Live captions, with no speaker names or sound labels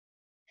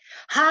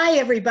Hi,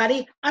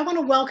 everybody. I want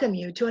to welcome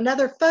you to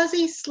another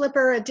fuzzy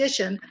slipper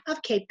edition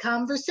of Cape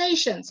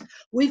Conversations.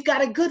 We've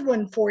got a good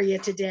one for you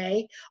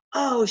today.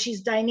 Oh,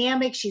 she's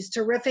dynamic, she's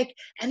terrific,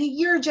 and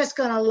you're just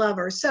going to love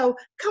her. So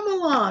come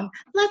along.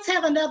 Let's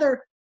have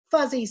another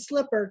fuzzy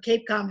slipper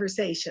Cape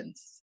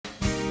Conversations.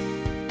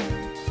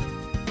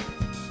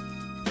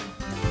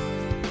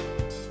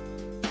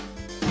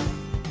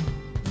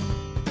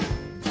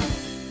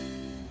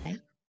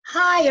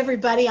 Hi,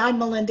 everybody. I'm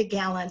Melinda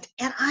Gallant,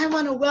 and I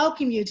want to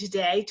welcome you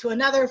today to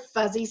another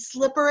fuzzy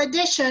slipper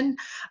edition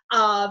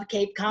of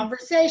Cape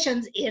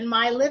Conversations in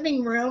my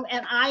living room.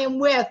 And I am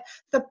with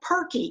the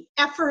perky,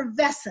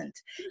 effervescent,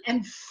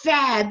 and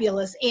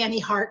fabulous Annie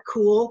Hart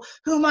Cool,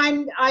 whom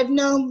I've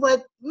known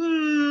with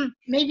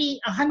maybe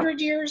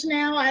 100 years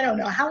now. I don't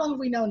know. How long have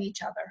we known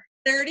each other?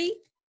 30?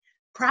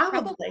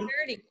 Probably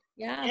 30.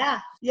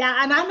 Yeah.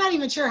 And I'm not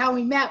even sure how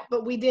we met,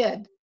 but we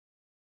did.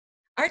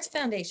 Arts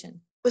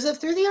Foundation. Was it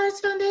through the Arts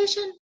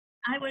Foundation?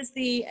 I was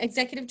the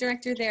executive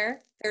director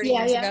there 30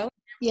 years ago.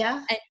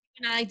 Yeah.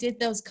 And I did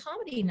those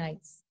comedy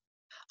nights.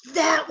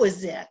 That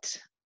was it.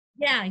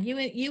 Yeah,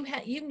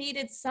 you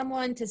needed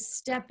someone to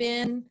step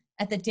in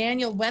at the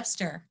Daniel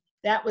Webster.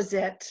 That was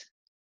it.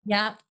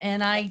 Yeah,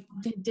 and I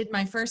did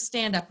my first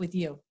stand-up with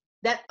you.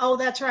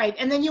 That's right.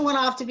 And then you went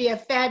off to be a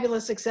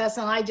fabulous success,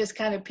 and I just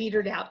kind of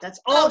petered out. That's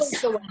all.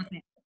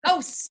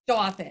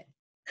 Stop it.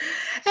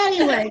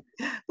 Anyway,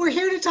 we're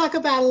here to talk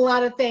about a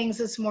lot of things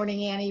this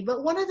morning, Annie,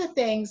 but one of the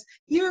things,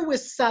 you're with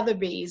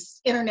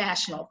Sotheby's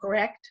International,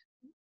 correct?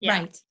 Yeah.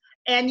 Right.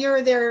 And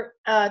you're their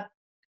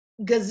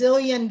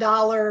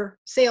gazillion-dollar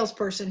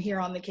salesperson here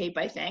on the Cape,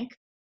 I think.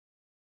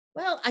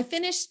 Well, I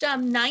finished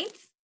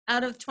ninth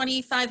out of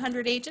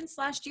 2,500 agents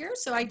last year,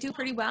 so I do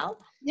pretty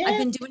well. Yeah. I've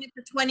been doing it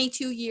for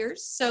 22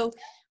 years, so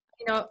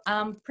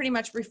pretty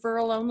much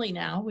referral only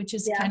now, which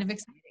is kind of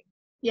exciting.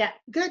 Yeah,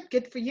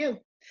 good for you.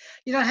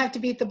 You don't have to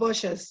beat the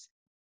bushes.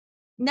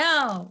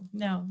 No.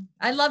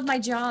 I love my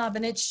job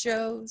and it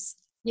shows.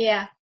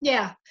 Yeah.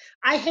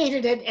 I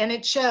hated it and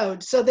it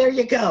showed. So there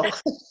you go.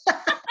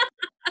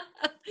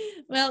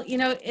 Well,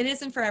 it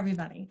isn't for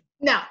everybody.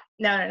 No.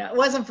 It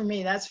wasn't for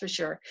me, that's for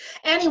sure.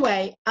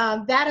 Anyway,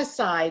 that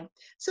aside,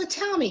 so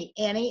tell me,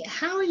 Annie,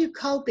 how are you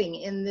coping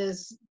in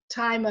this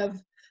time of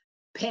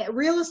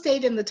real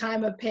estate in the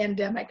time of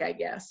pandemic, I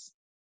guess?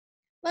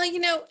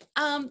 Well,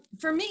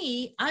 for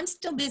me, I'm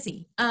still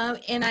busy.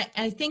 And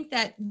I think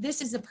that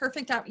this is a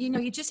perfect,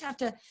 you just have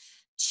to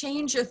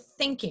change your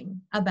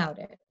thinking about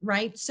it,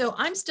 right? So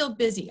I'm still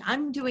busy.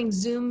 I'm doing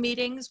Zoom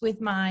meetings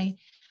with my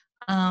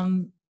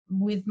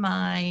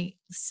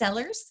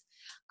sellers,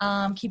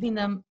 keeping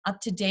them up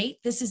to date.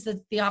 This is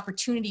the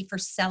opportunity for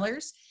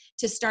sellers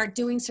to start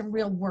doing some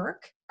real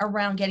work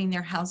around getting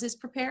their houses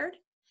prepared.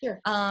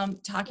 Sure.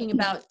 Talking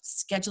about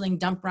scheduling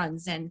dump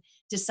runs and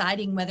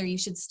deciding whether you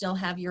should still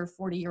have your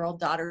 40-year-old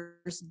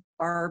daughter's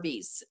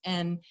Barbies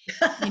and,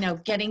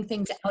 getting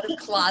things out of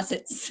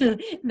closets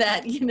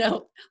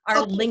that,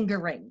 are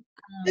lingering.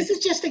 This is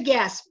just a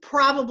guess.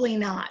 Probably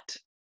not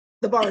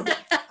the Barbies.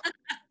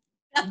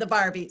 The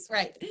Barbies,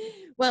 right.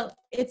 Well,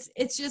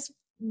 it's just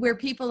where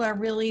people are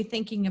really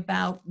thinking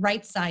about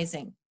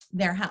right-sizing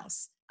their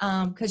house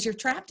because you're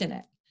trapped in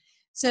it.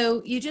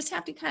 So you just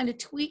have to kind of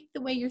tweak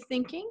the way you're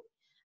thinking.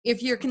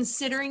 If you're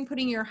considering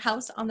putting your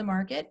house on the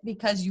market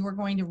because you are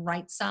going to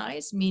right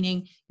size,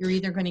 meaning you're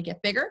either going to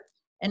get bigger,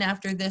 and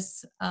after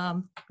this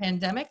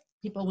pandemic,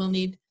 people will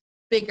need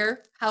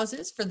bigger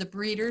houses for the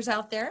breeders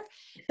out there.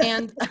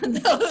 And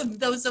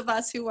those of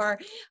us who are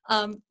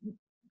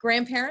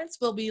grandparents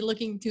will be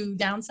looking to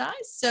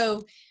downsize.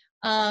 So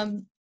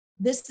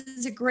this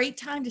is a great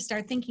time to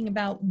start thinking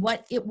about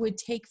what it would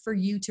take for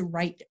you to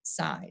right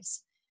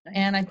size.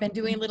 And I've been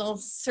doing little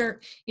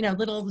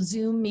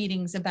Zoom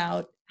meetings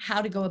about how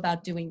to go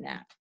about doing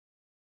that.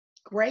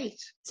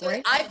 Great.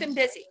 So I've been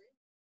busy.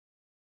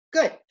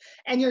 Good.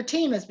 And your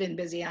team has been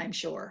busy, I'm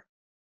sure.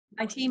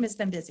 My team has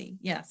been busy.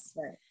 Yes.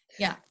 Right.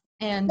 Yeah.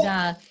 And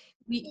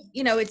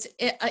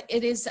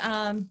it is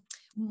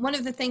one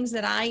of the things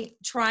that I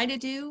try to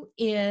do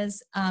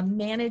is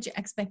manage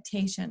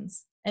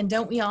expectations. And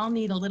don't we all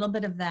need a little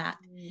bit of that?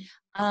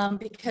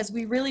 Because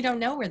we really don't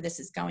know where this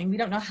is going. We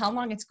don't know how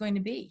long it's going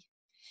to be.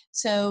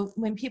 So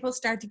when people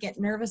start to get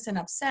nervous and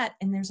upset,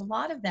 and there's a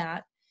lot of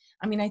that,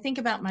 I mean, I think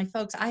about my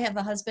folks. I have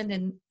a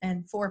husband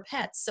and 4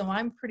 pets, so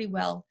I'm pretty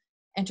well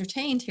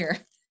entertained here.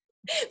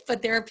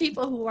 But there are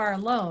people who are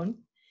alone,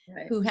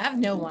 right, who have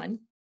no one,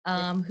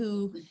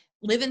 who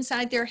live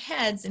inside their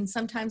heads, and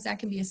sometimes that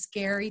can be a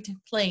scary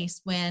place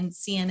when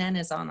CNN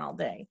is on all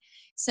day.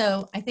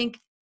 So I think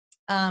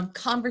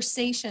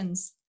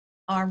conversations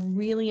are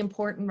really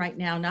important right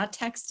now. Not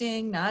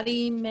texting, not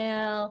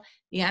email,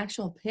 the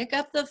actual pick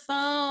up the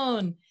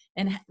phone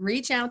and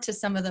reach out to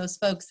some of those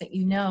folks that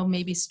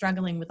may be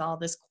struggling with all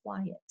this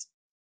quiet.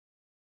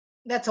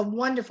 That's a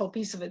wonderful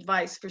piece of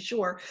advice for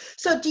sure.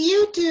 So do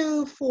you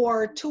do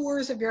for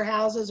tours of your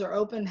houses or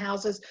open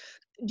houses,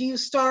 do you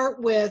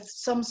start with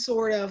some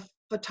sort of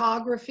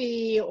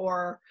photography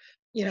or,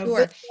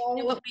 Sure.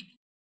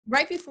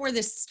 Right before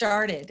this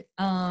started,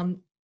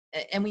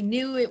 and we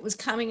knew it was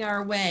coming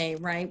our way,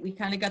 right? We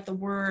kind of got the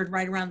word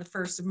right around the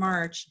 1st of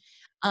March.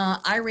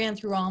 I ran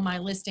through all my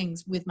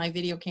listings with my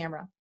video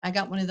camera. I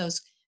got one of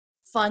those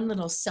fun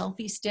little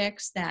selfie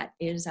sticks that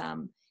is,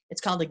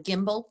 it's called a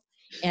gimbal,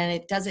 and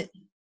it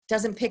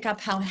doesn't pick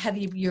up how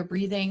heavy you're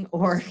breathing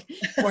or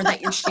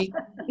that you're shaking.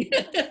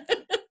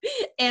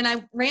 And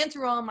I ran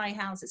through all my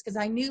houses because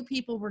I knew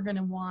people were going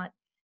to want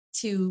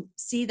to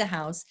see the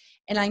house,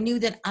 and I knew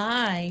that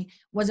I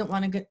wasn't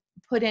want to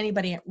put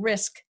anybody at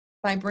risk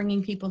by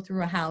bringing people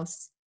through a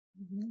house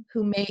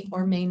who may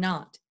or may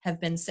not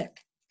have been sick.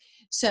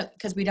 So,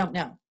 because we don't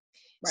know.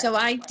 Right. So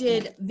I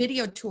did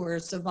video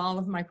tours of all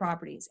of my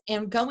properties,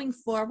 and going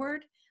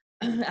forward,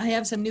 I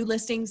have some new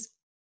listings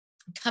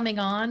coming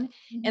on,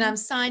 and I'm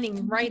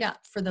signing right up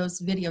for those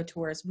video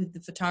tours with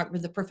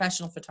the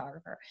professional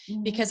photographer,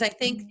 because I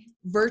think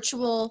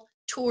virtual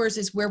tours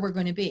is where we're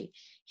going to be.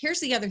 Here's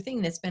the other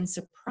thing that's been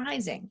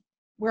surprising.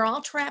 We're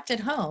all trapped at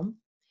home,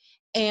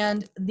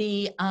 and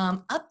the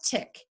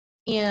uptick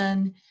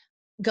in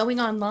going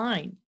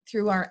online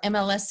through our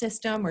MLS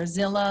system or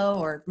Zillow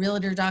or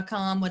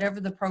Realtor.com, whatever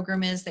the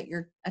program is that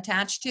you're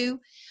attached to,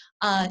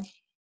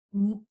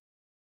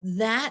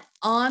 that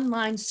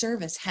online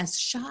service has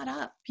shot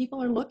up.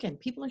 People are looking.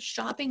 People are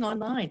shopping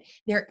online.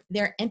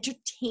 They're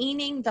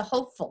entertaining the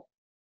hopeful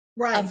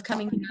of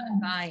coming down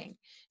and buying.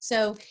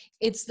 So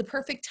it's the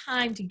perfect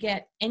time to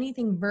get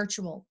anything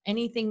virtual,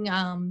 anything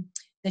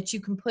that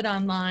you can put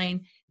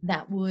online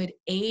that would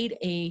aid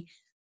a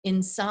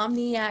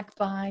insomniac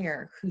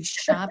buyer who's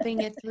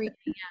shopping at 3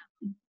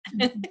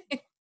 p.m.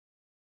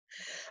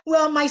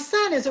 Well, my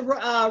son is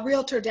a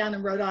realtor down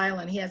in Rhode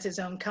Island. He has his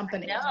own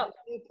company.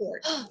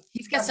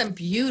 He's got some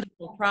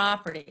beautiful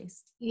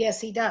properties. Yes,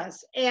 he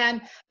does.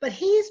 But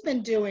he's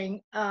been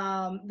doing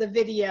the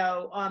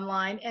video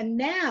online, and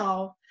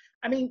now,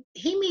 I mean,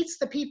 he meets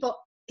the people.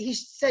 He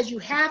says you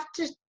have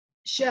to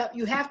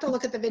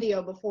look at the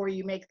video before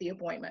you make the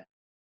appointment.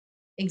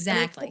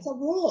 Exactly. It's a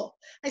rule.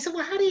 I said,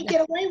 well, how do you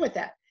get away with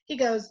that? He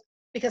goes,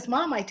 because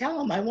Mom, I tell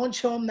them I won't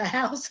show them the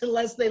house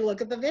unless they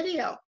look at the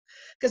video.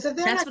 Because if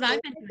they're That's not what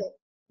I've been doing.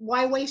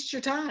 Why waste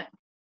your time?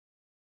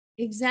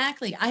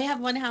 Exactly. I have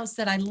one house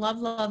that I love,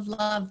 love,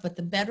 love, but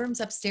the bedrooms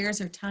upstairs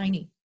are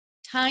tiny,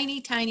 tiny,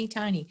 tiny,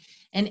 tiny.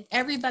 And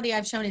everybody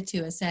I've shown it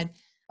to has said,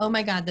 oh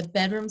my God, the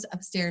bedrooms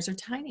upstairs are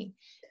tiny.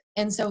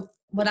 And so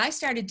what I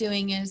started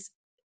doing is,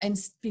 and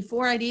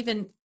before I'd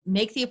even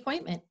make the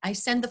appointment, I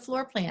send the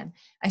floor plan.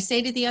 I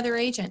say to the other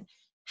agent,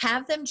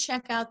 have them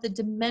check out the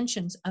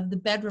dimensions of the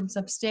bedrooms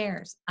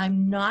upstairs.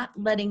 I'm not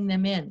letting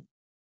them in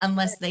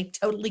unless they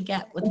totally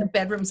get what the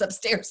bedrooms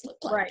upstairs look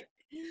like. Right.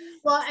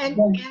 Well, and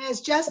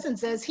as Justin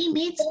says, he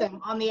meets them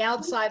on the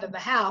outside of the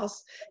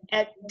house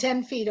at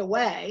 10 feet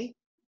away.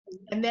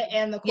 And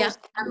unlock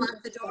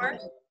the door,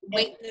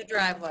 wait in the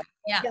driveway.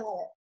 Yeah.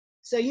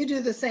 So you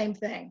do the same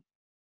thing.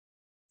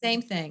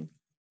 Same thing.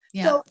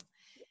 Yeah.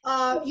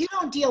 So you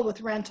don't deal with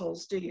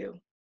rentals, do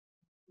you?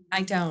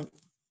 I don't.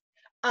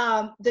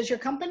 Does your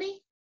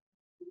company?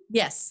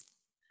 Yes.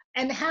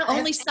 And how?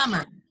 Only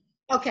summer.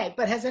 Okay,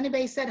 but has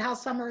anybody said how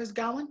summer is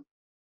going?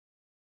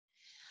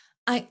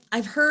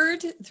 I've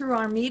heard through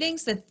our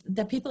meetings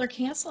that people are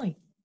canceling.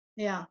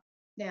 Yeah.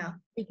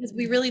 Because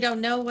we really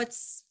don't know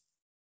what's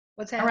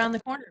around the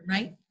corner,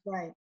 right?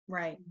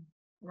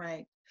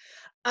 Right.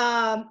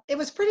 It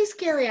was pretty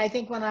scary, I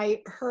think, when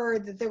I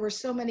heard that there were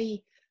so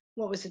many,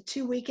 what was it,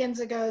 2 weekends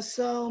ago,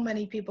 so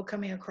many people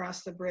coming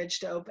across the bridge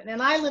to open.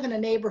 And I live in a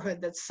neighborhood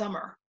that's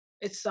summer.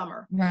 It's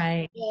summer.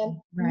 Right. And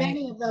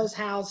many of those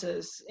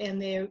houses,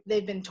 and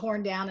they've been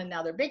torn down and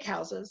now they're big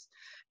houses,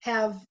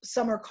 have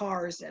summer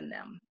cars in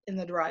them in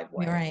the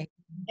driveway. Right.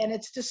 And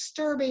it's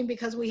disturbing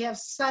because we have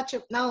such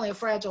a, not only a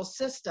fragile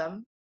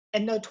system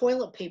and no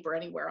toilet paper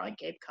anywhere on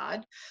Cape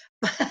Cod,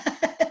 but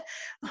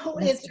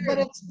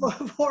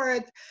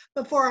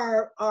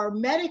for our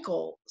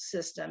medical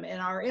system and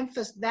our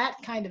that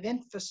kind of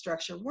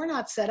infrastructure, we're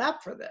not set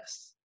up for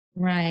this.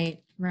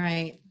 Right.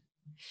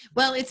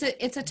 Well, it's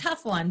a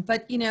tough one,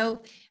 but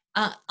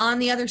on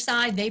the other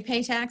side, they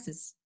pay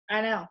taxes.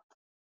 I know.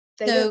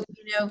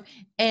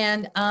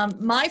 And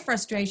my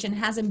frustration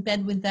hasn't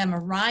been with them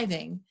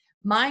arriving.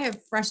 My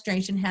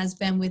frustration has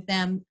been with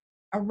them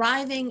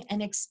arriving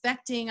and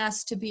expecting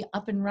us to be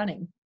up and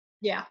running.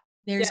 Yeah.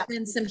 There's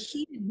been some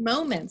heated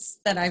moments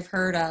that I've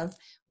heard of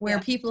where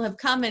people have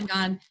come and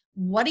gone,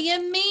 what do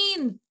you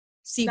mean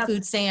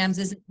Seafood Sam's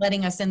isn't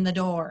letting us in the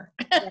door?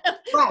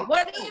 Right.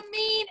 What do you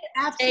mean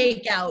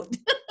Absolutely. takeout?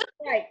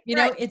 Right.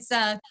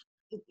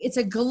 It's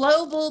a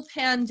global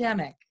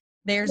pandemic.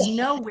 There's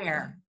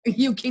nowhere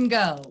you can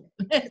go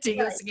to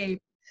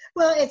escape.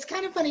 Well, it's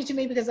kind of funny to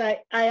me because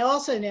I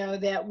also know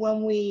that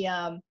when we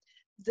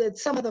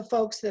some of the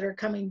folks that are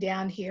coming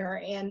down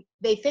here and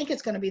they think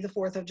it's going to be the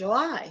 4th of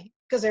July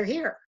because they're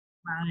here.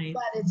 Right.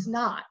 But it's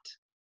not.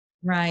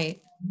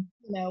 Right.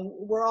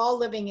 We're all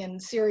living in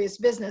serious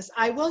business.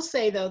 I will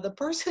say though, the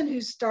person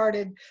who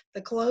started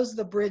the Close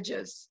the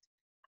Bridges,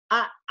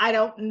 I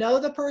don't know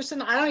the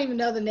person. I don't even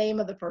know the name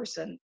of the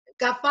person.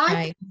 Got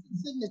 5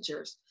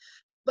 signatures.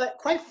 But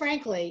quite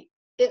frankly,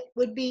 it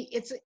would be,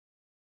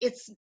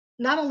 it's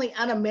not only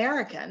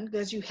un-American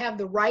because you have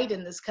the right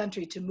in this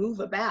country to move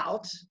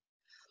about.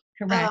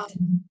 Uh, Correct.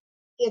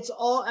 it's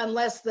all,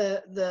 unless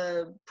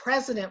the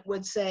president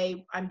would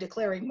say, I'm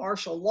declaring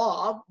martial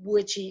law,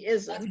 which he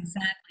That's isn't.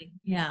 exactly.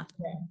 Yeah.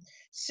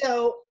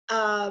 So,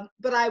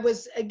 but I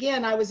was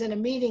in a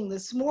meeting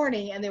this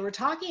morning and they were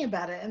talking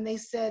about it and they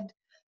said,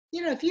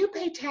 if you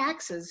pay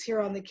taxes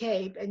here on the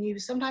Cape and you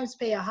sometimes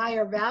pay a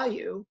higher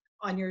value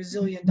on your $1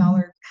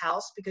 zillion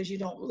house because you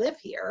don't live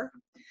here,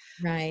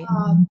 Right.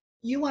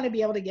 you want to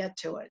be able to get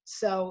to it.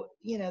 So,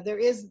 there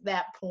is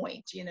that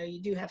point,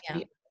 you do have to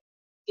Yeah.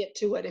 get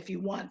to it if you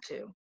want to.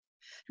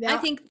 I Now,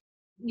 think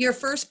your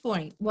first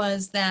point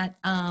was that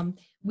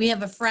we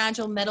have a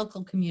fragile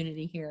medical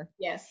community here.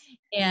 yes,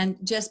 And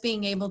just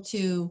being able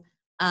to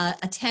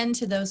attend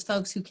to those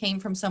folks who came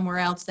from somewhere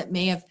else that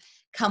may have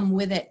come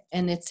with it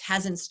and it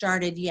hasn't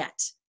started yet,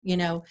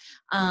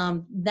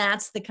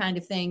 that's the kind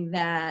of thing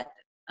that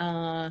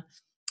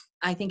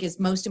I think is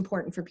most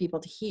important for people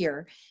to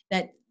hear,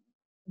 that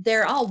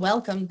they're all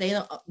welcome.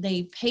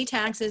 They pay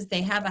taxes,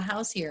 they have a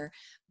house here,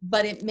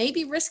 but it may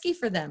be risky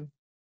for them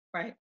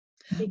right.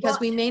 because Well,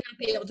 we may not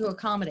be able to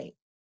accommodate.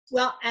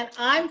 Well, and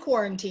I'm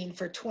quarantined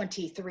for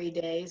 23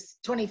 days,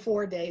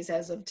 24 days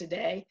as of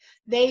today.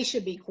 They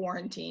should be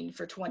quarantined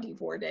for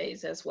 24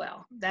 days as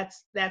well.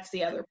 That's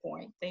the other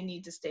point. They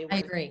need to stay I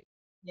where. agree.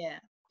 Yeah.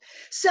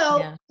 So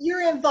Yeah.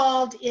 you're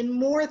involved in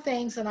more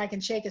things than I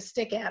can shake a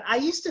stick at. I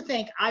used to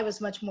think I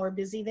was much more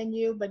busy than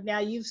you, but now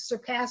you've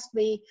surpassed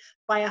me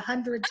by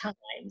 100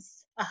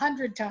 times.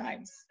 100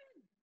 times.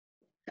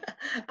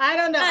 I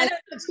don't know. I I think don't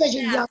it's because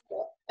you're know.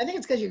 younger. I think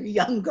it's because you're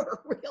younger,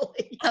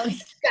 really. Oh,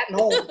 Gotten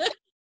old.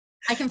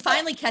 I can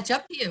finally catch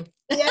up to you.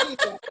 Yeah, you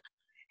do.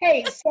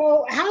 Hey,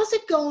 so how's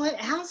it going?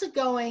 How's it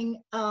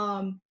going?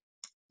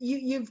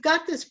 You've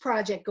got this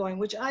project going,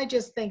 which I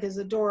just think is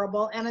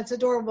adorable, and it's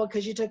adorable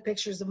because you took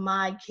pictures of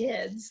my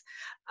kids.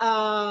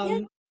 Yeah.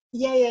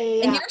 Yeah, yeah,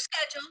 yeah, And yeah. your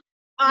schedule. Your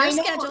I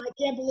know. schedule.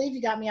 I can't believe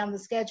you got me on the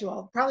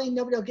schedule. Probably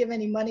nobody will give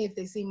any money if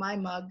they see my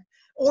mug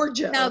or No,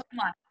 Joe. come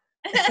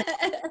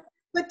on.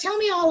 But tell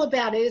me all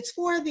about it. It's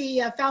for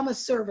the Falmouth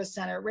Service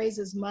Center. It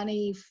raises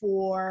money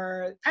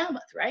for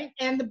Falmouth, right?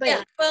 And the Yeah,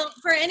 Bay. well,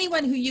 for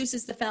anyone who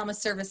uses the Falmouth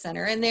Service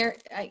Center, and they're,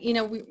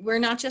 we're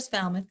not just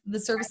Falmouth. The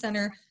Service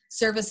Center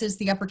services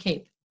the Upper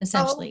Cape, Oh,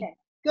 essentially. okay.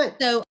 Good.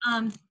 So,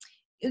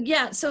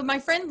 yeah, so my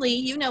friend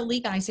Lee,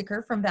 Lee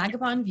Geisiker from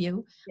Vagabond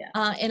View,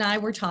 Yeah. and I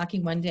were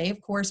talking one day.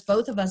 Of course,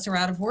 both of us are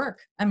out of work.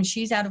 I mean,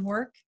 she's out of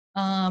work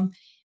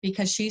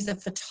because she's a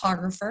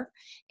photographer,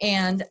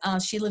 and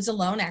she lives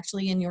alone,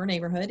 actually, in your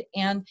neighborhood.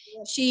 And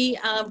she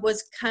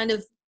was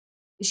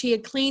she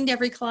had cleaned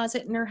every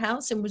closet in her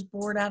house and was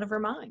bored out of her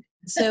mind.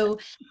 So,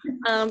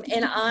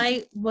 and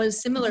I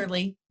was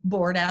similarly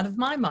bored out of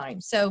my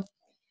mind. So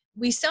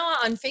we saw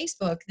on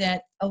Facebook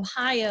that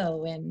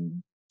Ohio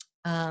and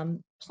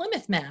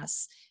Plymouth,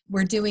 Mass,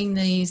 were doing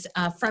these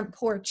front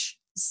porch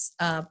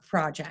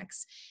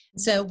projects.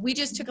 So we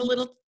just took a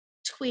little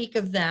tweak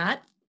of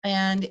that,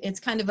 and it's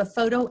kind of a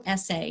photo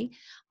essay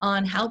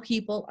on how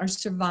people are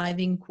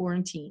surviving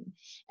quarantine.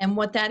 And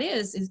what that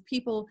is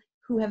people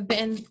who have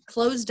been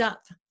closed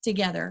up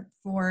together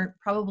for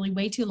probably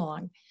way too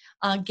long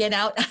get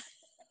out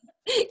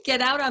get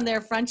out on their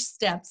front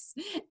steps,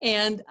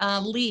 and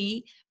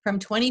Lee from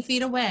 20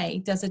 feet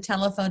away does a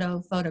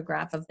telephoto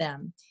photograph of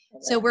them.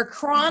 So we're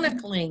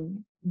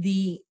chronicling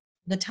the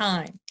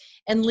time.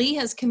 And Lee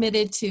has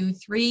committed to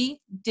 3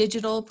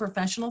 digital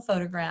professional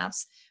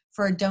photographs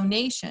for a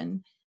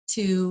donation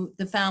to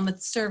the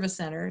Falmouth Service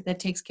Center that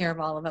takes care of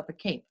all of Upper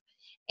Cape.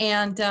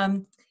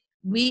 And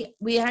we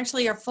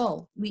actually are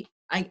full.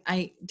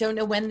 I don't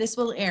know when this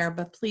will air,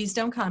 but please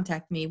don't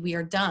contact me. We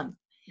are done.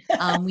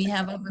 We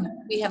have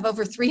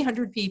over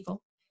 300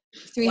 people,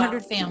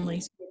 300 Wow.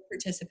 families who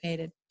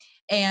participated,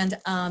 and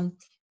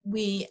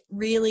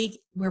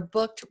we're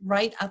booked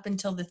right up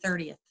until the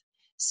 30th.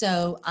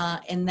 So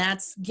and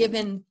that's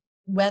given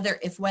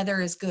if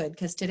weather is good,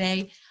 because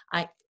today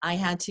I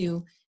had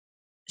to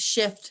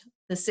shift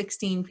the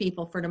 16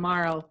 people for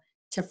tomorrow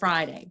to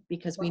Friday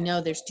because we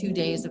know there's 2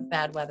 days of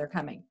bad weather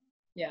coming.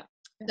 Yeah.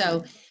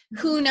 So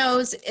who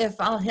knows if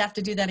I'll have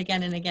to do that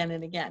again and again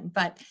and again.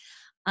 But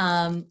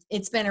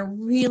it's been a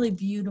really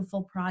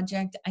beautiful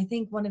project. I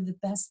think one of the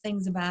best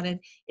things about it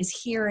is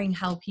hearing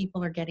how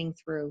people are getting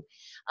through.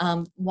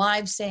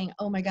 Wives saying,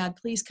 oh my God,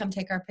 please come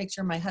take our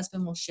picture. My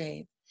husband will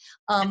shave.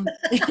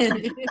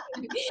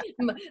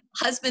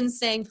 Husbands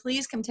saying,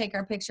 please come take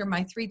our picture.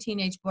 My 3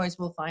 teenage boys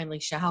will finally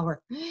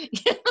shower.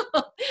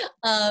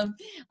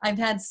 I've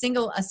had a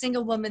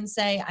single woman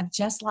say, I've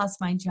just lost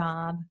my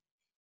job.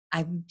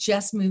 I've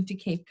just moved to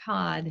Cape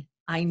Cod.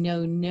 I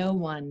know no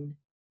one,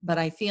 but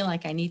I feel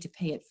like I need to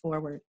pay it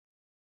forward.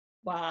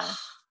 Wow.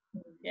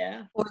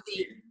 Yeah. Or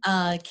the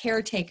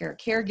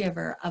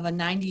caregiver of a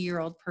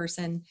 90-year-old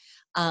person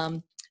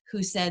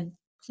who said,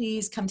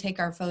 please come take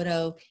our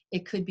photo.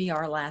 It could be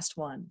our last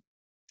one.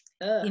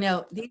 You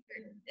know,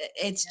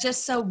 it's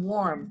just so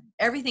warm.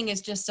 Everything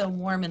is just so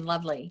warm and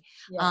lovely,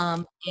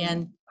 Yeah.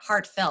 and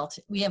heartfelt.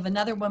 We have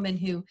another woman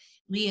who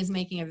Lee is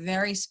making a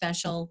very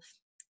special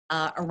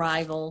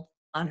arrival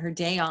on her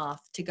day off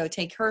to go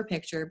take her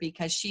picture,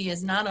 because she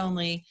is not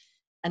only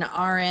an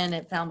RN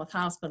at Falmouth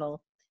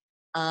Hospital,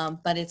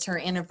 but it's her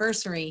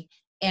anniversary,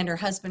 and her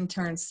husband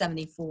turned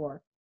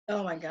 74.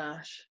 Oh my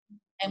gosh.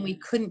 And we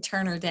couldn't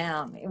turn her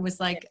down. It was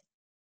like,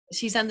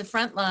 she's on the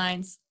front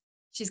lines.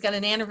 She's got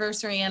an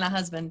anniversary and a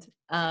husband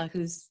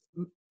who's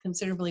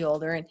considerably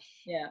older, and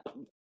Yeah.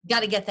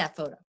 got to get that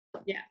photo.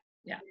 Yeah.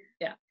 Yeah.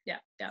 Yeah. Yeah.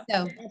 Yeah.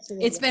 So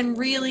Absolutely. it's been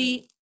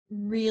really,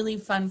 really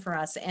fun for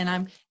us, and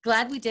I'm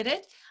glad we did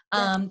it.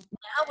 Now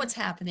what's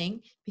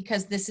happening,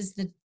 because this is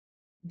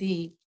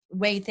the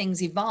way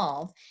things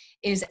evolve,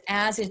 is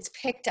as it's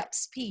picked up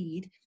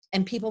speed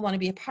and people want to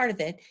be a part of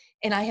it,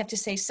 and I have to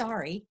say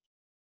sorry,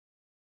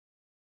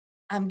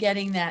 I'm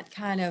getting that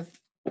kind of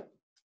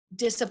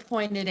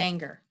disappointed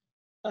anger.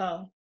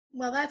 Oh,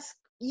 well, that's,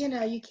 you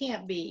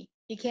can't do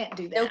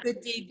No that.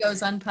 good deed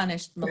goes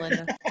unpunished,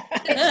 Melinda.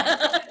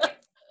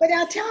 But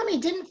now tell me,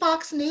 didn't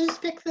Fox News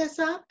pick this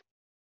up?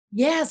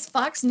 Yes,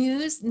 Fox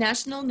News,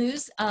 national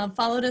news,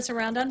 followed us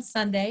around on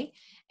Sunday,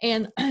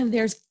 and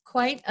there's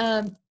quite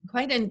a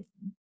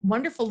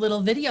wonderful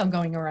little video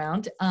going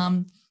around.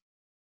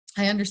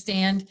 I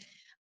understand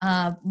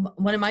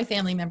one of my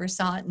family members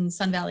saw it in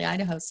Sun Valley,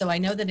 Idaho, so I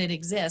know that it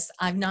exists.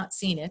 I've not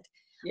seen it,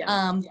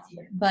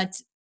 but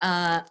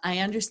I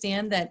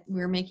understand that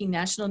we're making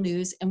national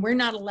news, and we're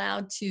not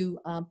allowed to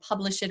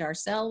publish it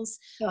ourselves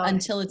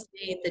until it's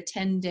made the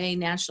 10-day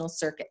national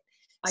circuit.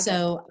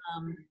 So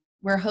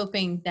we're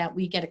hoping that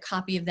we get a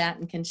copy of that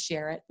and can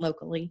share it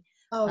locally.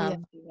 Oh, yeah,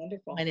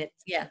 wonderful. When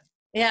it's,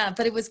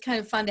 but it was kind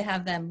of fun to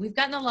have them. We've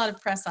gotten a lot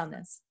of press on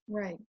this.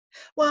 Right.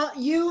 Well,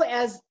 you,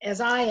 as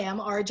I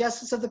am, are a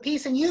justice of the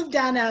peace, and you've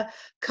done a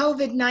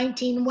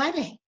COVID-19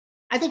 wedding.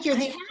 I think you're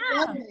the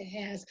only one that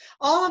has.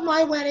 All of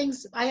my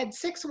weddings, I had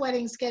 6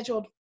 weddings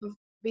scheduled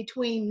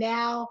between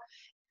now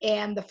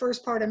and the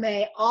first part of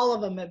May. All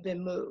of them have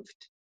been moved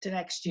to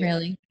next year.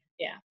 Really?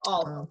 Yeah,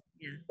 all of them.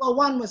 Yeah. Well,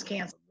 one was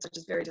canceled, which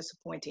is very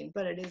disappointing,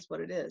 but it is what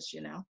it is,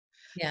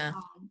 Yeah.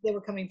 They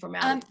were coming from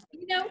out.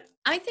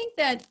 I think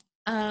that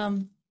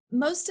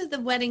most of the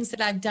weddings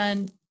that I've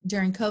done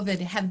during COVID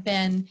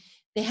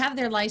they have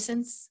their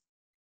license,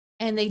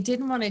 and they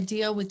didn't want to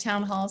deal with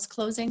town halls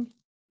closing.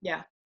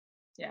 Yeah.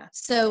 Yeah.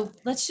 So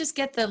let's just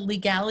get the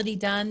legality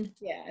done.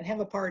 Yeah, and have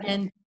a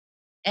party.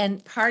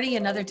 And party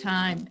another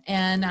time.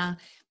 And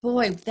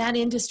boy, that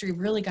industry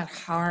really got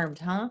harmed,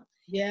 huh?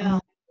 Yeah. I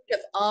mean, think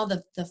of all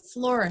the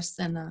florists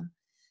and the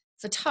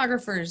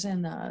photographers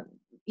and the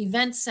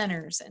event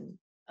centers and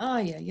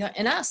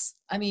and us.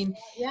 I mean,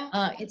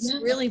 it's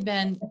really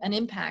been an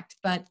impact.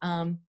 But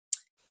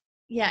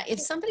if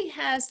somebody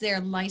has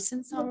their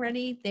license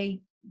already,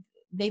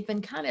 they've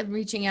been kind of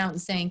reaching out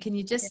and saying, can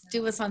you just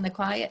do us on the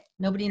quiet?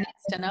 Nobody needs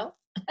to know.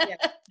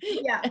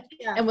 Yeah.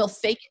 And we'll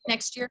fake it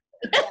next year.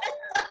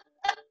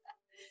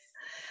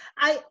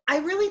 I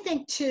really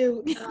think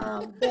too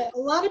that a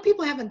lot of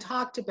people haven't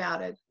talked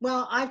about it.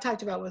 Well, I've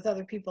talked about it with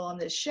other people on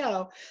this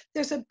show.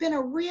 There's been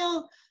a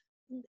real,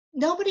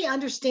 nobody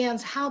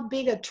understands how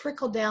big a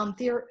trickle down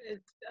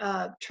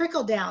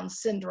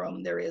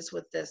syndrome there is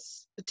with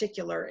this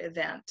particular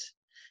event.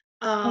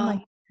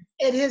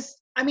 It is.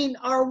 I mean,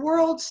 our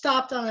world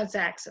stopped on its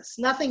axis.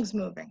 Nothing's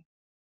moving.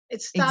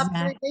 It stopped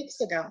 3 weeks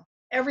ago.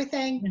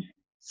 Everything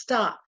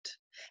stopped.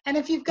 And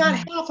if you've got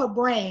half a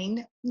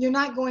brain, you're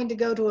not going to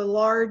go to a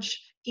large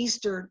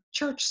Easter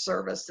church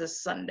service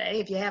this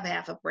Sunday if you have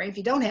half a brain. If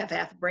you don't have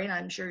half a brain,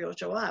 I'm sure you'll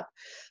show up.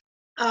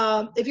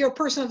 If you're a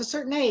person of a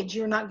certain age,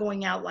 you're not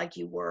going out like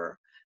you were.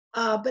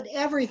 But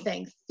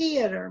everything,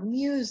 theater,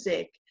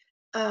 music,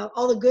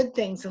 all the good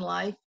things in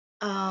life,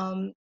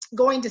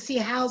 going to see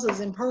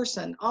houses in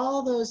person,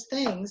 all those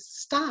things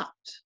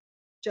stopped.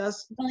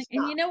 Just stopped.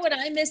 And you know what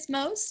I miss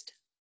most?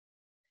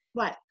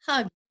 What?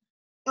 Hug.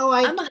 Oh,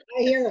 I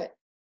hear it.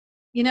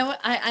 You know what?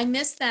 I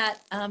miss that,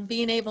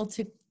 being able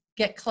to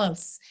get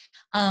close.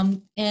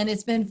 And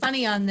it's been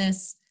funny on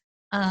this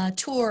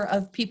tour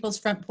of people's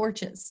front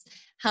porches,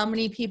 how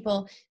many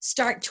people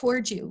start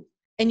towards you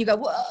and you go,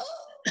 whoa.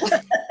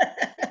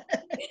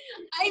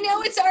 I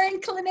know it's our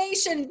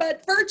inclination,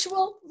 but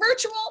virtual.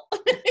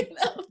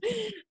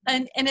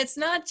 And it's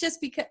not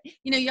just because,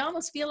 you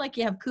almost feel like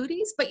you have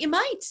cooties, but you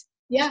might.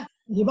 Yeah,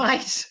 you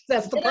might.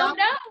 That's the problem.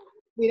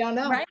 We don't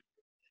know. Right?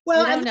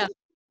 Well, we don't know.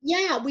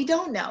 Yeah, we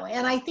don't know.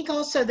 And I think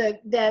also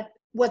that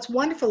what's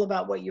wonderful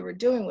about what you were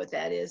doing with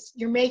that is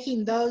you're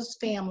making those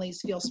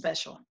families feel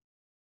special.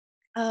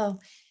 Oh,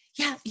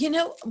 yeah.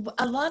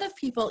 A lot of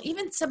people,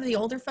 even some of the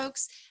older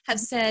folks, have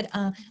said,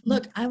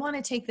 look, I want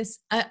to take this.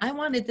 I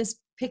wanted this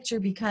picture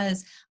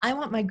because I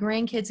want my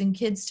grandkids and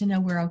kids to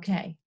know we're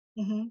okay.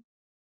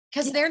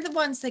 Because they're the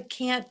ones that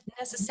can't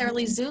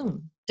necessarily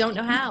Zoom, don't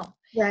know how.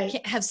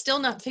 Right. Have still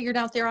not figured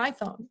out their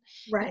iPhone.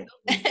 Right.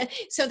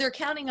 So they're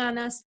counting on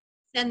us.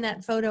 Send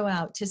that photo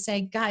out to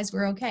say, guys,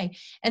 we're okay.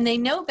 And they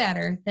know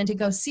better than to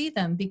go see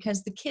them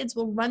because the kids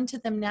will run to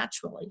them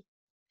naturally.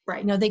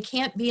 Right. You know, they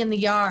can't be in the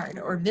yard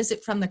or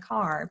visit from the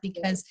car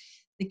because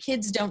the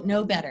kids don't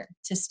know better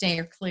to stay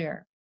or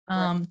clear.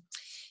 Right.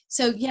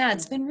 So yeah,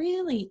 it's been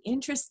really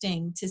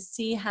interesting to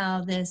see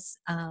how this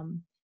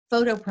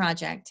photo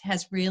project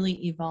has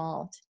really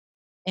evolved,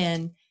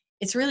 and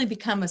it's really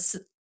become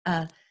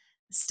a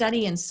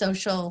study in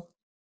social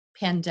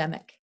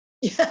pandemic.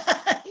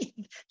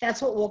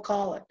 That's what we'll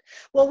call it.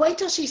 Well, wait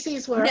till she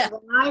sees Yeah.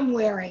 what I'm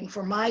wearing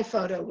for my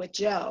photo with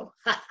Joe.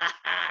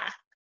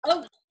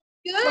 Oh,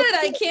 Well, good.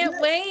 I can't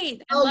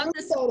wait. I love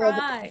the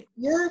surprise.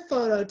 your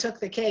photo took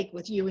the cake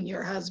with you and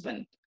your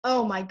husband.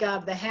 Oh my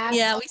God, the hat,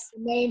 Yeah, the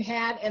main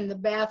hat and the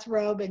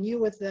bathrobe, and you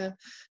with the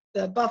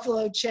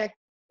buffalo check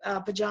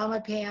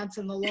pajama pants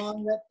and the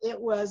long lip. It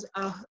was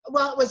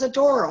well, it was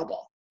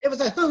adorable. It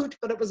was a hoot,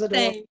 but it was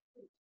adorable. thanks.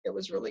 It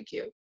was really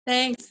cute.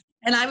 Thanks.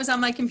 And I was on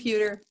my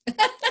computer.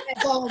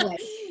 As always.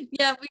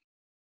 Yeah,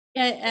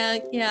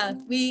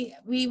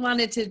 we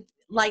wanted to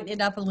lighten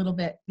it up a little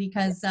bit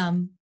because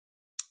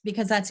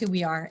that's who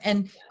we are.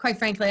 And quite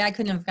frankly, I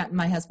couldn't have gotten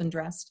my husband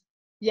dressed.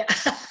 Yeah.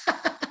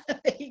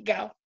 There you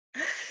go.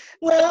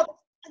 Well,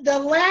 the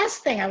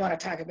last thing I want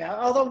to talk about,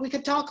 although we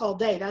could talk all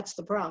day, that's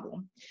the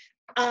problem.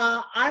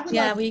 I would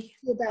like to talk to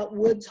you about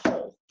Woods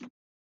Hole.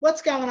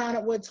 What's going on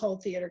at Woods Hole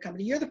Theater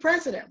Company? You're the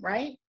president,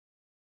 right?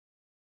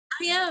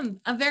 I am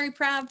a very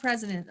proud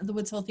president of the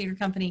Woods Hole Theater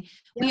Company.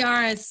 Yeah. We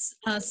are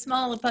a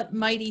small but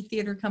mighty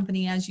theater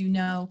company, as you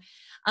know.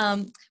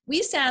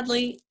 We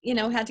sadly,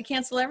 had to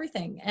cancel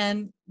everything,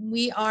 and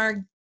we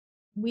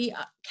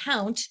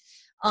count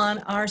on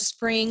our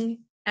spring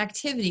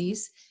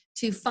activities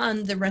to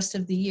fund the rest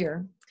of the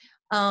year.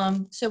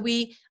 So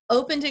we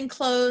opened and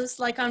closed,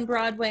 like on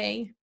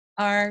Broadway,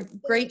 our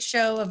great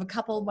show of a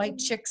couple white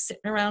chicks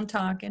sitting around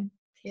talking,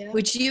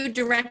 which you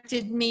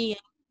directed me.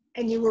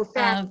 And you were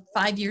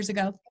 5 years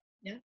ago.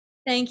 Yeah.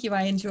 Thank you.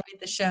 I enjoyed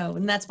the show.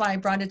 And that's why I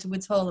brought it to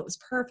Woods Hole. It was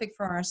perfect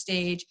for our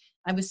stage.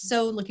 I was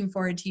so looking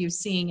forward to you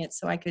seeing it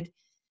so I could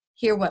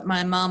hear what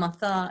my mama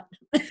thought.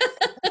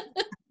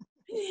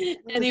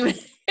 Anyway,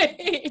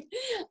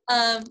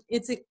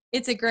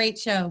 it's a great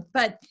show.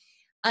 But,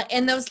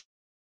 and those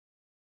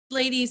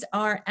ladies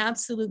are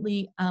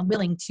absolutely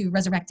willing to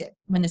resurrect it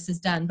when this is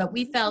done. But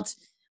we felt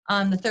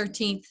on the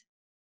 13th,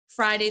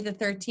 Friday the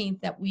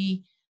 13th, that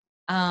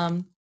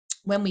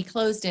when we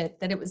closed it,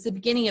 that it was the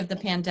beginning of the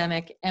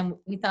pandemic, and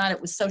we thought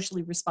it was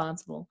socially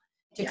responsible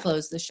to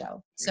close the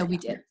show. So we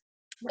did.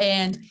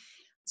 And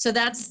so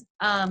that's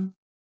a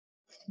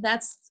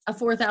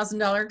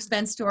 $4,000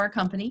 expense to our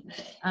company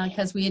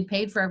because we had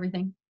paid for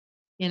everything,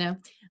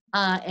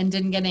 and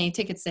didn't get any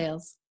ticket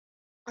sales.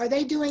 Are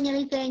they doing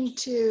anything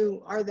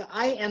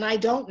I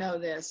don't know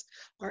this,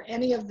 are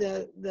any of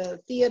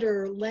the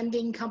theater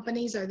lending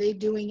companies, are they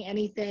doing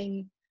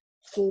anything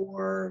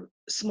for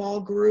small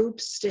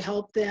groups to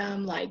help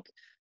them? Like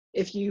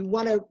if you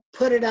want to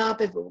put it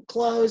up, if it was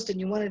closed and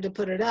you wanted to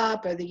put it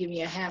up, are they giving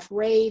you a half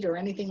rate or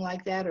anything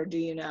like that? Or do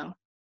you know?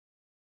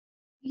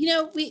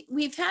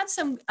 We've had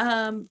some,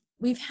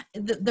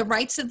 the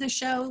rights of the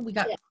show, we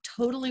got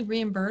totally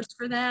reimbursed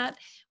for that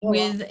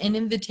with an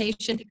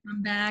invitation to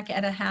come back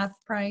at a half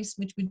price,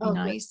 which would be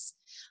nice.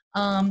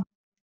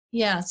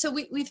 So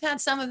we've had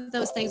some of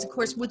those things. Of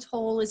course, Woods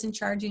Hole isn't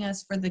charging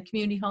us for the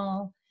community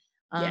hall,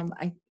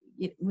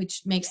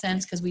 which makes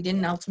sense because we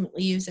didn't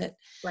ultimately use it.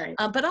 Right.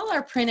 But all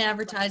our print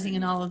advertising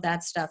and all of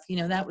that stuff,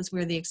 that was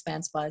where the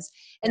expense was.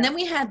 And then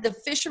we had the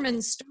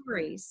Fisherman's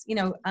Stories,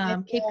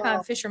 Cape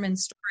Cod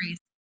Fisherman's Stories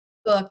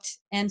booked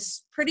and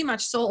pretty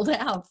much sold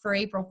out for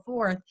April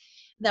 4th,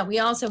 that we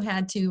also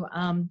had to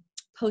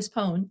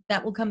postpone.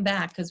 That will come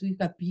back because we've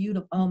got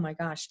beautiful, oh my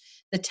gosh,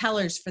 the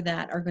tellers for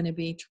that are going to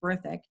be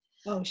terrific.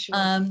 Oh, sure.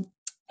 And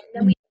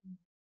then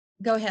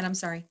go ahead, I'm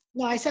sorry.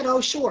 No, I said,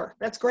 oh, sure.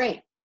 That's great.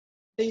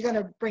 So you're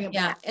going to bring it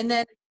back. And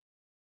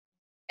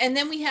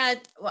then we had,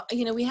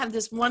 we have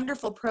this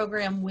wonderful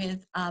program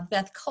with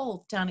Beth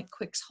Colt down at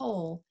Quick's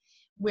Hole,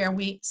 where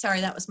sorry,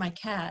 that was my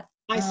cat.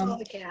 I saw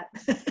the cat.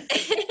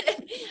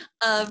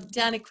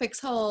 Down at Quick's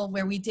Hole,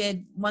 where we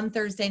did one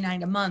Thursday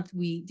night a month,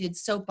 we did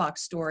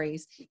soapbox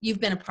stories.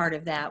 You've been a part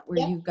of that,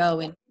 where you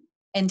go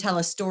and tell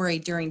a story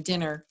during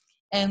dinner.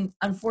 And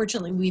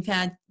unfortunately, we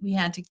had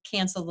to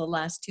cancel the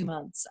last 2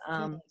 months.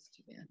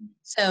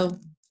 So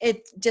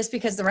it just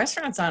because the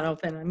restaurant's not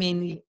open. I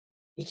mean,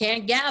 you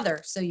can't gather,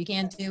 so you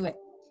can't do it.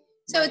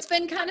 So it's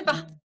been kind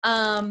of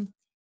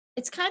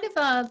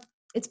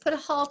it's put a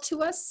halt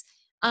to us.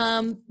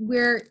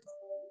 We're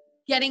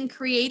getting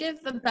creative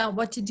about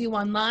what to do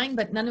online,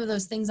 but none of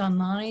those things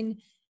online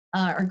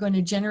are going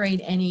to generate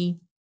any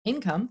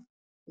income.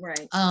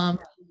 Right.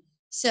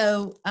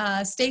 So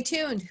stay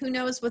tuned. Who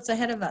knows what's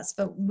ahead of us?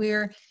 But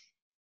we're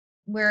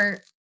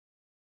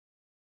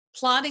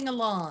plodding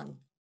along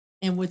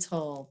in Woods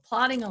Hole,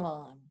 plodding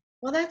along.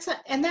 Well,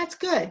 that's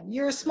good.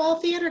 You're a small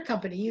theater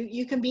company.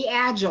 You can be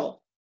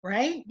agile,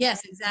 right?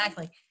 Yes,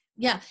 exactly.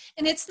 Yeah,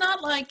 and it's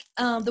not like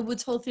the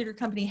Woods Hole Theater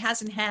Company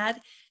hasn't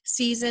had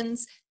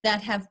seasons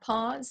that have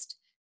paused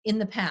in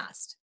the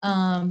past.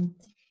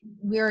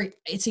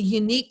 It's a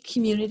unique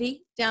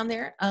community down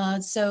there.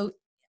 So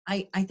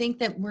I think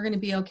that we're going to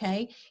be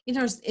okay. You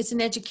know, it's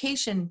an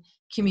education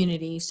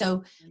community.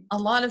 So a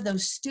lot of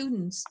those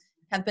students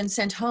have been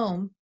sent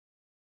home.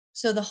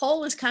 So the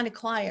whole is kind of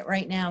quiet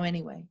right now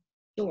anyway.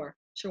 Sure,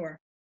 sure.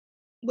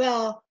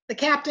 Well, the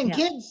Captain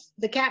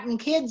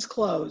Kids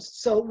closed,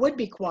 so it would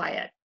be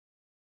quiet.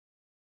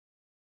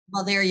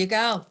 Well, there you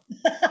go.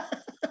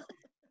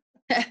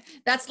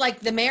 That's like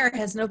the mayor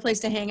has no place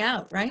to hang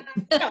out, right?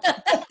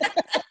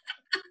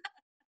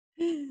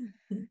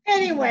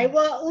 Anyway,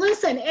 well,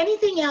 listen,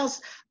 anything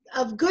else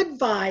of good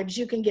vibes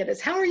you can get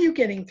us? How are you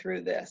getting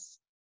through this?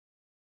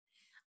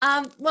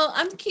 Well,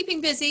 I'm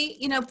keeping busy.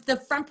 You know, the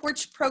front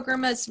porch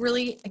program has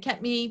really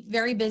kept me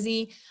very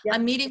busy. Yep.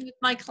 I'm meeting with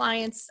my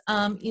clients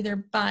either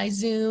by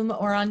Zoom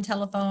or on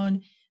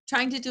telephone,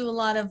 trying to do a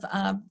lot of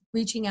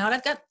reaching out.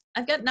 I've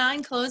got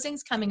 9 closings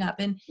coming up,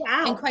 and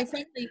Wow. quite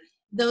frankly,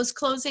 those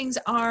closings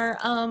are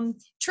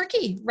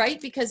tricky,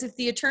 right? Because if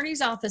the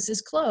attorney's office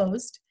is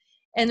closed,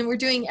 and we're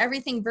doing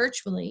everything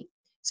virtually,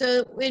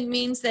 so it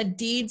means that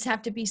deeds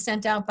have to be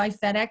sent out by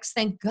FedEx.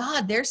 Thank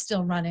God they're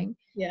still running.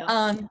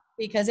 Yeah.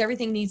 Because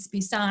everything needs to be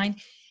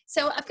signed.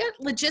 So I've got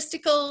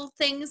logistical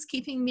things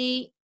keeping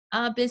me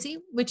busy,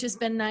 which has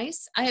been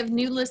nice. I have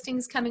new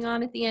listings coming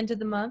on at the end of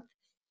the month.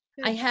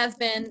 Good. I have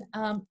been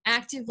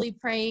actively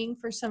praying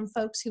for some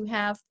folks who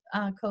have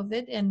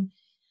COVID and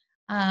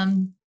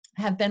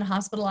have been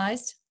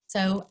hospitalized.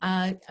 So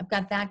I've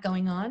got that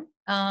going on.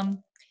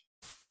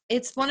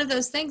 It's one of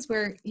those things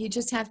where you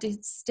just have to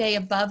stay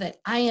above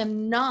it. I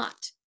am not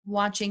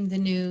watching the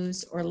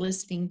news or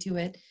listening to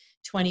it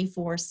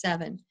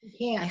 24/7.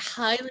 I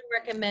highly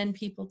recommend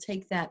people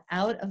take that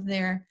out of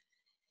their,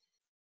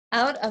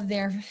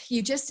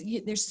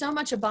 there's so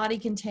much a body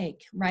can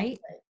take, right?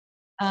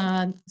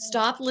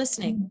 Stop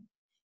listening.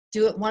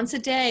 Do it once a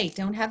day.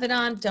 Don't have it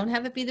on. Don't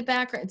have it be the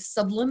background. It's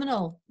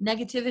subliminal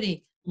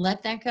negativity.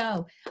 Let that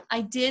go.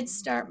 I did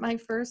start my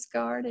first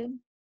garden.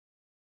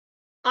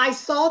 I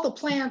saw the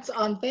plants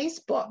on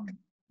Facebook.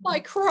 My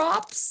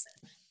crops.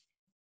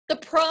 The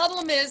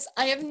problem is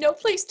I have no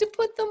place to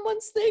put them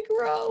once they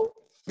grow.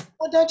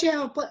 Well, don't you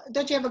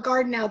have a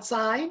garden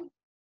outside?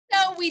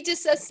 No, we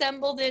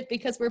disassembled it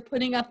because we're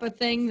putting up a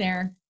thing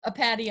there, a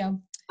patio.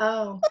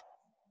 Oh.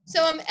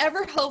 So I'm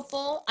ever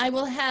hopeful I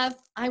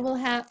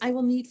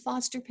will meet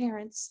foster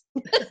parents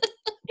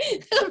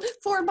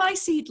for my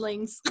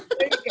seedlings.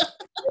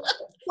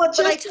 Well,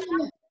 But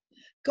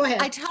go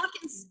ahead.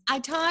 I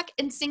talk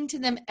and sing to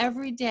them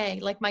every day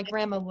like my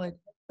grandma would.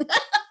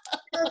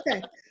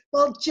 Okay.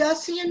 Well,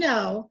 just so you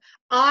know,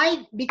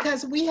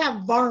 because we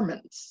have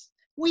varmints.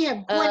 We have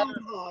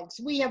groundhogs,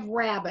 we have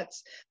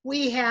rabbits,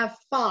 we have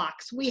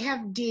fox, we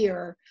have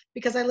deer,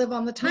 because I live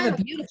on the We have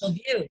time. a beautiful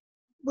view.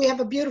 We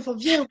have a beautiful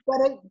view,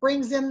 but it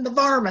brings in the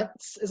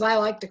varmints, as I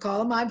like to call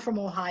them. I'm from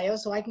Ohio,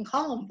 so I can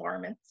call them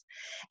varmints.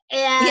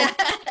 And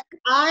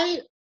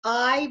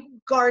I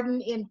garden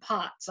in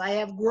pots. I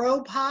have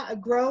grow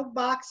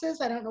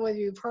boxes. I don't know whether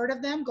you've heard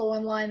of them. Go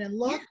online and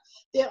look.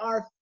 They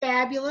are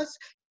fabulous.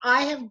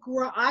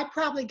 I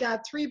probably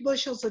got 3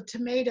 bushels of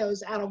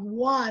tomatoes out of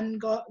one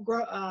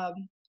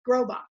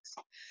grow box.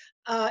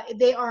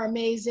 They are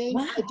amazing.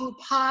 Wow. I do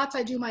pots.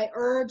 I do my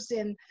herbs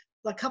in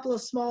a couple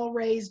of small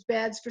raised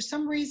beds. For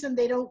some reason,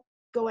 they don't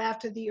go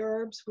after the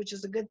herbs, which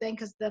is a good thing,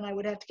 because then I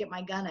would have to get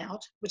my gun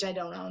out, which I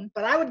don't own,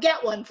 but I would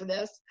get one for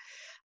this.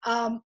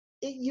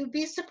 You'd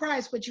be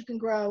surprised what you can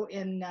grow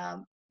in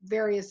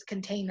various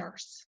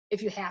containers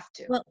if you have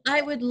to. Well,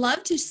 I would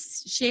love to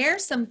share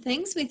some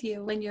things with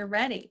you when you're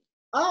ready.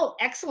 Oh,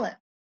 excellent.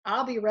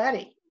 I'll be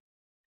ready.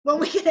 Well,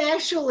 we can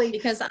actually,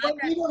 because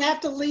you don't have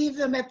to leave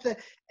them at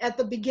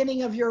the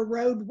beginning of your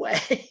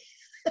roadway.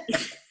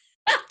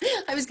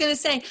 I was going to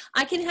say,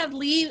 I can have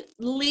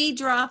Lee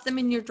drop them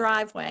in your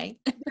driveway.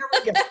 There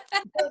we go.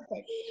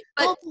 Perfect.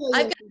 But hopefully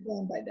it'll be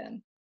done by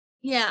then.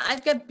 Yeah,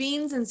 I've got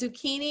beans and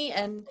zucchini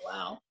and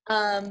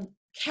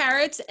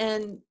carrots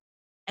and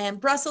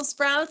Brussels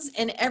sprouts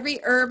and every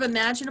herb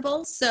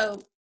imaginable.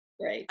 So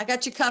great. I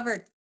got you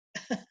covered.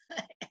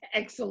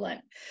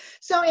 Excellent.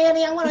 So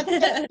Annie, I want to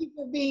thank you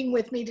for being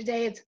with me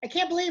today. I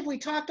can't believe we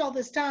talked all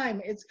this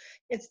time.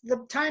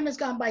 The time has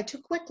gone by too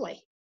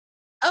quickly.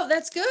 Oh,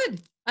 that's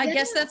good. I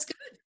guess that's good.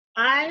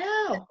 I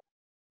know.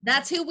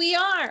 That's who we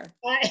are.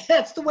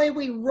 That's the way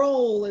we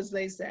roll, as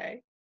they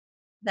say.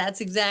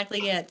 That's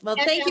exactly it. Well,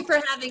 thank you for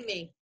having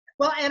me.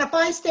 Well, and if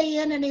I stay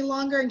in any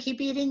longer and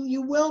keep eating,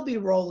 you will be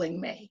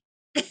rolling me.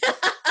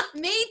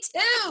 Me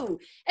too.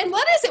 And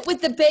what is it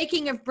with the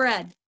baking of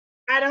bread?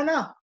 I don't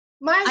know.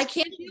 I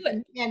can't do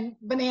it. And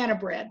banana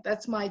bread.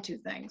 That's my 2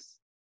 things.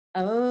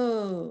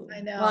 Oh,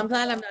 I know. Well, I'm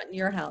glad I'm not in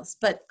your house,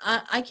 but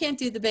I can't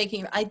do the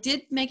baking. I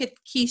did make a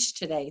quiche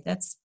today.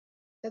 That's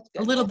good.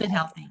 A little bit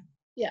healthy.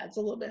 Yeah, it's a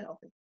little bit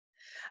healthy.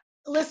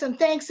 Listen,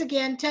 thanks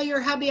again. Tell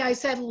your hubby I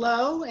said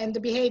hello and to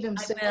behave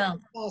himself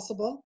if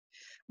possible.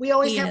 We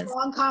always have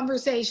long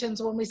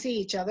conversations when we see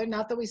each other.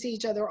 Not that we see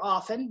each other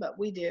often, but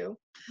we do.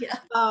 Yeah.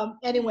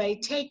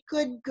 Anyway, take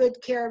good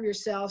care of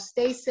yourself.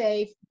 Stay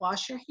safe.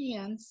 Wash your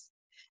hands.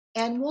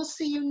 And we'll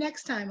see you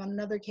next time on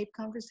another Cape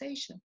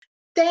Conversation.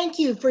 Thank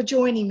you for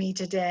joining me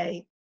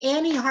today.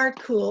 Annie Hart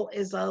Cool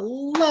is a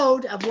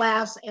load of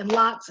laughs and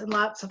lots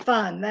of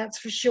fun, that's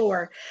for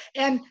sure.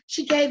 And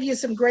she gave you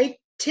some great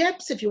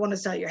tips if you want to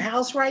sell your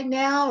house right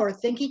now or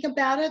thinking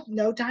about it.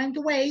 No time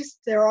to waste.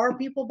 There are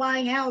people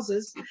buying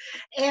houses.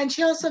 And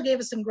she also gave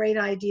us some great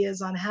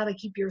ideas on how to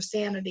keep your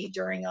sanity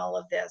during all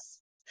of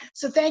this.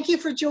 So thank you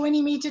for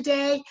joining me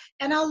today,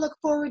 and I'll look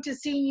forward to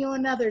seeing you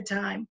another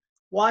time.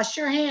 Wash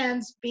your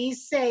hands, be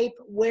safe,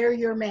 wear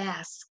your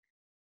mask.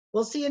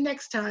 We'll see you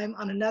next time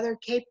on another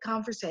Cape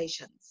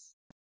Conversations.